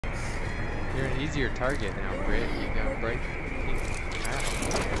You're an easier target now, Britt. You got break.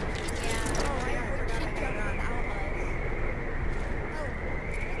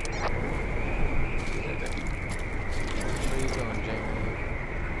 Where are you going, Jman?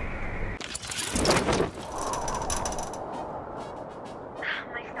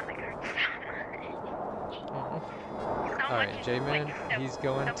 My stomach hurts so much. Alright, Jman, he's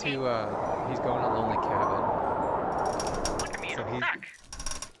going to Lonely Cabin. Look at me, So I'm he's stuck.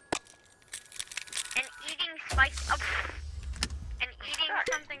 And eating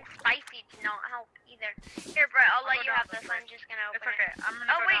something spicy did not help either. Here, Brett, I'll let you have this. I'm just gonna open it. It's okay. I'm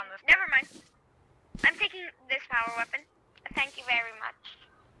gonna go down this way. Never mind. I'm taking this power weapon. Thank you very much.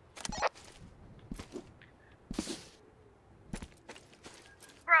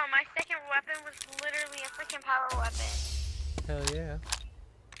 Bro, my second weapon was literally a freaking power weapon. hell yeah.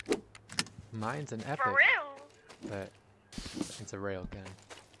 Mine's an epic, For real? but it's a rail gun.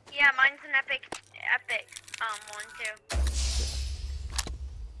 Yeah, mine's an epic one too.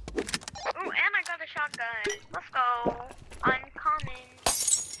 Ooh, and I got a shotgun. Let's go. Uncommon.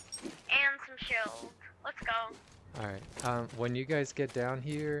 And some shells. Let's go. Alright, when you guys get down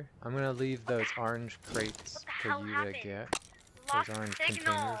here, I'm gonna leave those orange crates What the for hell you happened? to get. Lost Those orange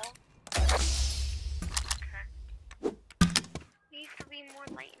signal. containers. Okay. There used to be more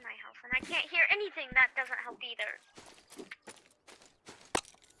light in my house, and I can't hear anything. That doesn't help either.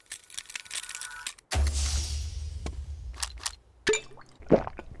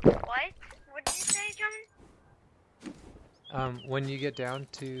 What? What did you say, John? When you get down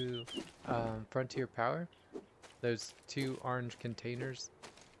to Frontier Power, those two orange containers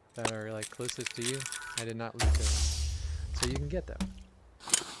that are like closest to you, I did not leave those, so you can get them.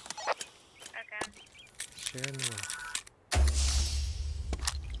 Okay. Sharing the wealth.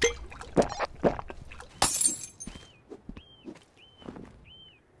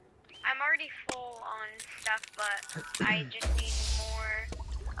 I'm already full on stuff, but I just need more,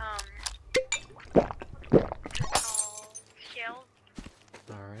 what's it called? Shield?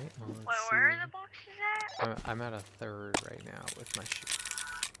 Alright, well, let's Wait, see. where are the boxes at? I'm at a third right now with my shoe.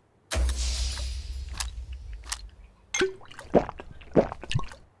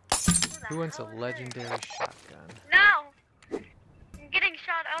 Who wants a legendary shotgun? No! I'm getting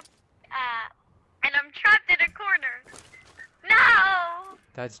shot up at, and I'm trapped in a corner. No!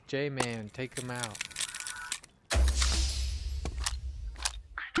 That's Jman, take him out. I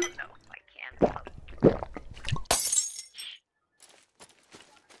don't know if I can.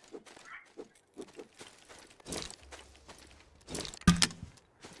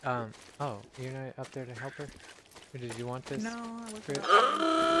 Oh, you're not up there to help her? Or did you want this? No, I was Britt?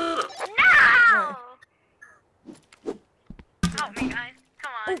 No! Help me, guys.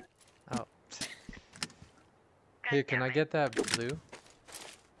 Come on. Oh. God Here, can damn I it. get that blue?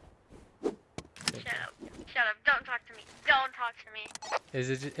 Shut up. Shut up. Don't talk to me. Don't talk to me. Is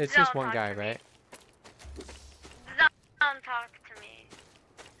it? It's Don't just one talk guy, to me. right? Don't talk to me.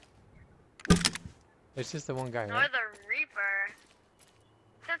 It's just the one guy, Nor right? the Reaper.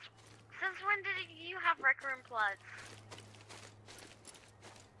 Since when did you have Rec Room Plus?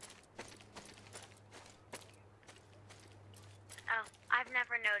 Oh, I've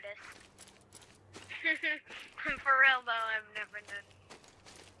never noticed. For real though, I've never noticed.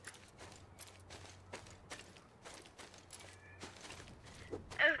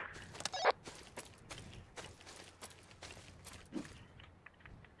 Ugh.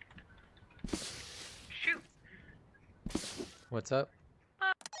 Shoot. What's up?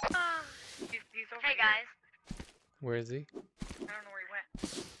 He's over Hey here. guys. Where is he? I don't know where he went.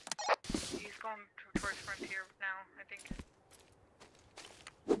 He's going towards Frontier now, I think.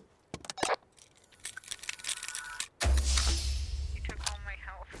 He took all my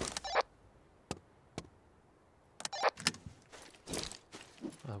health.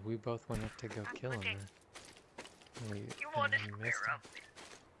 We both went up to go I'm kill him. looking. We You want to missed square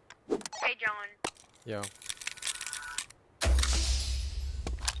him. up. Hey John. Yo.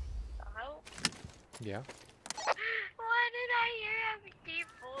 Hello? Yeah. Why did I hear a deep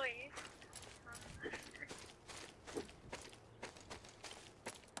voice?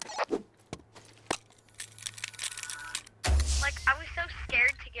 Like, I was so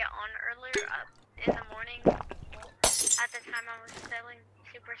scared to get on earlier up in the morning. At the time I was feeling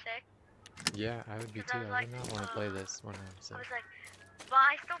super sick. Yeah, I would be Because too. I was I would like, not want to play this when I'm I sick. was like, but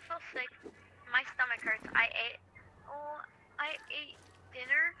I still feel sick. My stomach hurts. I ate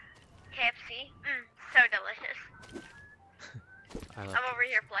dinner, KFC. So delicious. I love I'm over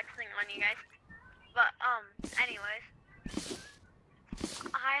here flexing on you guys. But, anyways.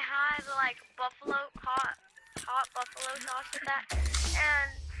 I had, like, hot buffalo sauce with that.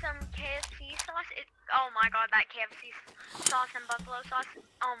 And some KFC my god, that KFC sauce and buffalo sauce.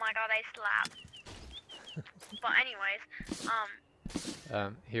 Oh my god, they slap. But anyways,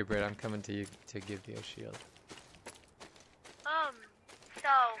 Here, Britt, I'm coming to you to give you a shield. so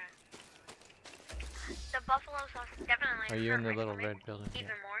the buffalo sauce definitely. Are you in the hurt my little stomach red building?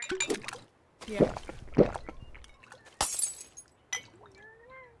 even more? Yeah.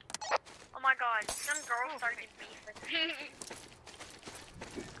 Oh my god, some girl started beef with me.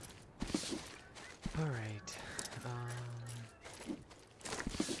 Alright.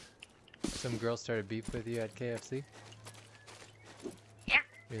 Some girl started beef with you at KFC? Yeah.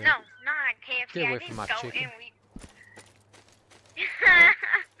 Yeah. No, not at KFC. Get away I from didn't my go chicken. in.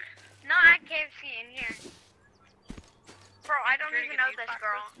 Not at KFC in here. Bro, I don't Trying to even get know these this boxes?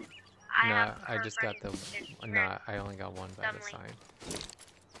 girl. Nah, I her just got the. friend is Nah, red. I only got one by the Dumbly. sign.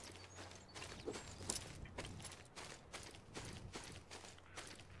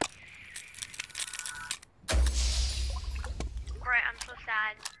 Right, I'm so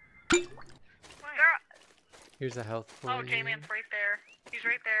sad. Why? Girl, Here's a health for Oh, you. Jman's right there. He's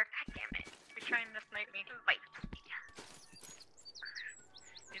right there. god damn it. He's trying to snipe me. Wait.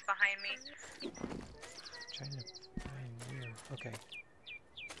 He's behind me. Trying to find you. Okay.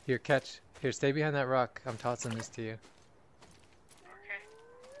 Here, catch. Here, stay behind that rock. I'm tossing this to you. Okay.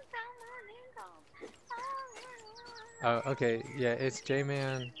 Oh, okay. Yeah, it's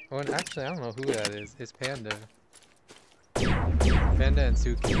Jman. Well, actually, I don't know who that is. It's Panda. Panda and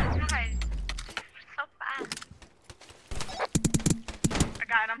Suki. God, so fast. I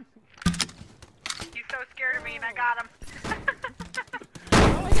got him. He's so scared of me and I got him.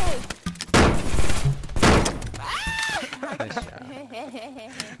 Oh my god! Nice shot.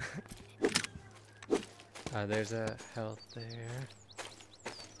 There's a health there.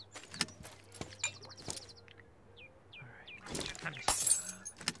 Alright. Nice job.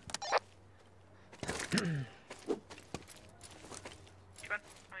 Which one?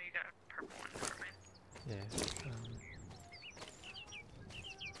 Oh, you got a purple one. Never mind. Yeah.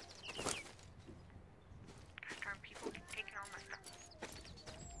 Gosh darn, people keep taking all my stuff.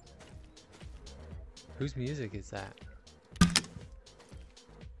 Whose music is that?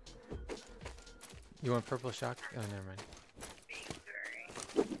 You want purple shock? Oh, never mind.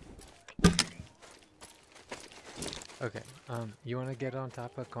 Okay. You want to get on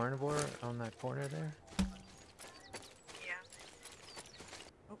top of Carnivore on that corner there? Yeah.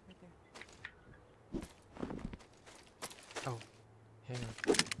 Oh, right there. Oh, hang on.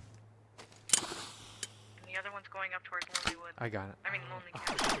 And the other one's going up towards Lonely Wood. I got it. I mean, Lonely Oh,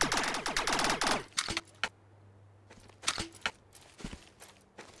 Cabin.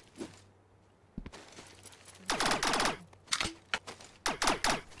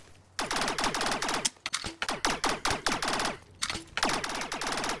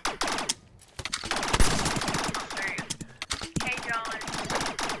 There he is. Hey, John.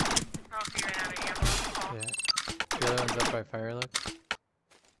 Oh, he ran out of ammo. Oh. yeah. The other one's up by Firelook.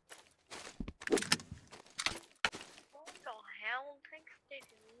 What the hell texted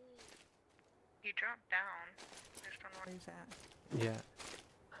me? He dropped down. There's one more. Where's that? Yeah.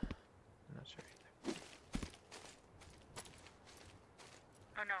 I'm not sure either.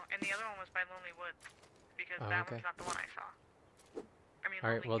 Oh no, and the other one was by Lonely Woods. Because Oh, that okay. one's not the one I saw. I mean,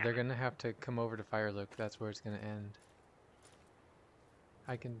 Alright, Lonely well, they're Cabin. gonna have to come over to Firelook. That's where it's gonna end.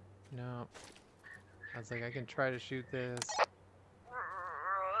 I can. No. I was like, I can try to shoot this.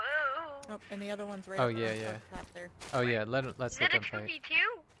 Oh, and the other one's right Oh, up yeah, on yeah. top there. Oh, yeah, let's Is let it a them fight. 2v2?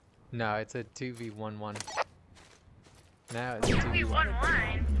 No, it's a 2v11. Now it's a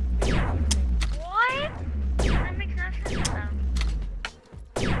 2v1. 2v1. What? That makes no sense though.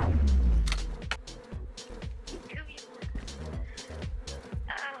 2v1.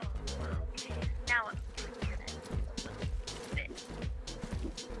 Oh, okay. Now it makes sense.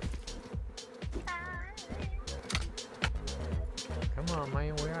 Come on,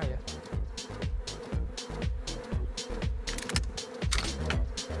 man, where are you?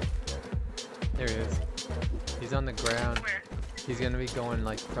 There he is. He's on the ground. Where? He's gonna be going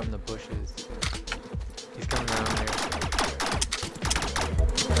like from the bushes. He's coming around there.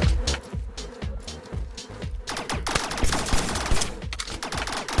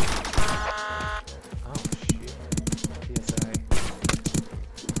 Oh shit. PSI.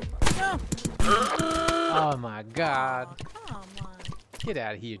 No! Oh my god. Come on. Get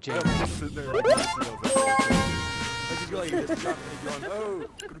out of here, Jay. I just feel like you just dropped me going, oh,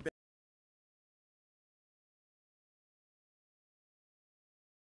 could have been.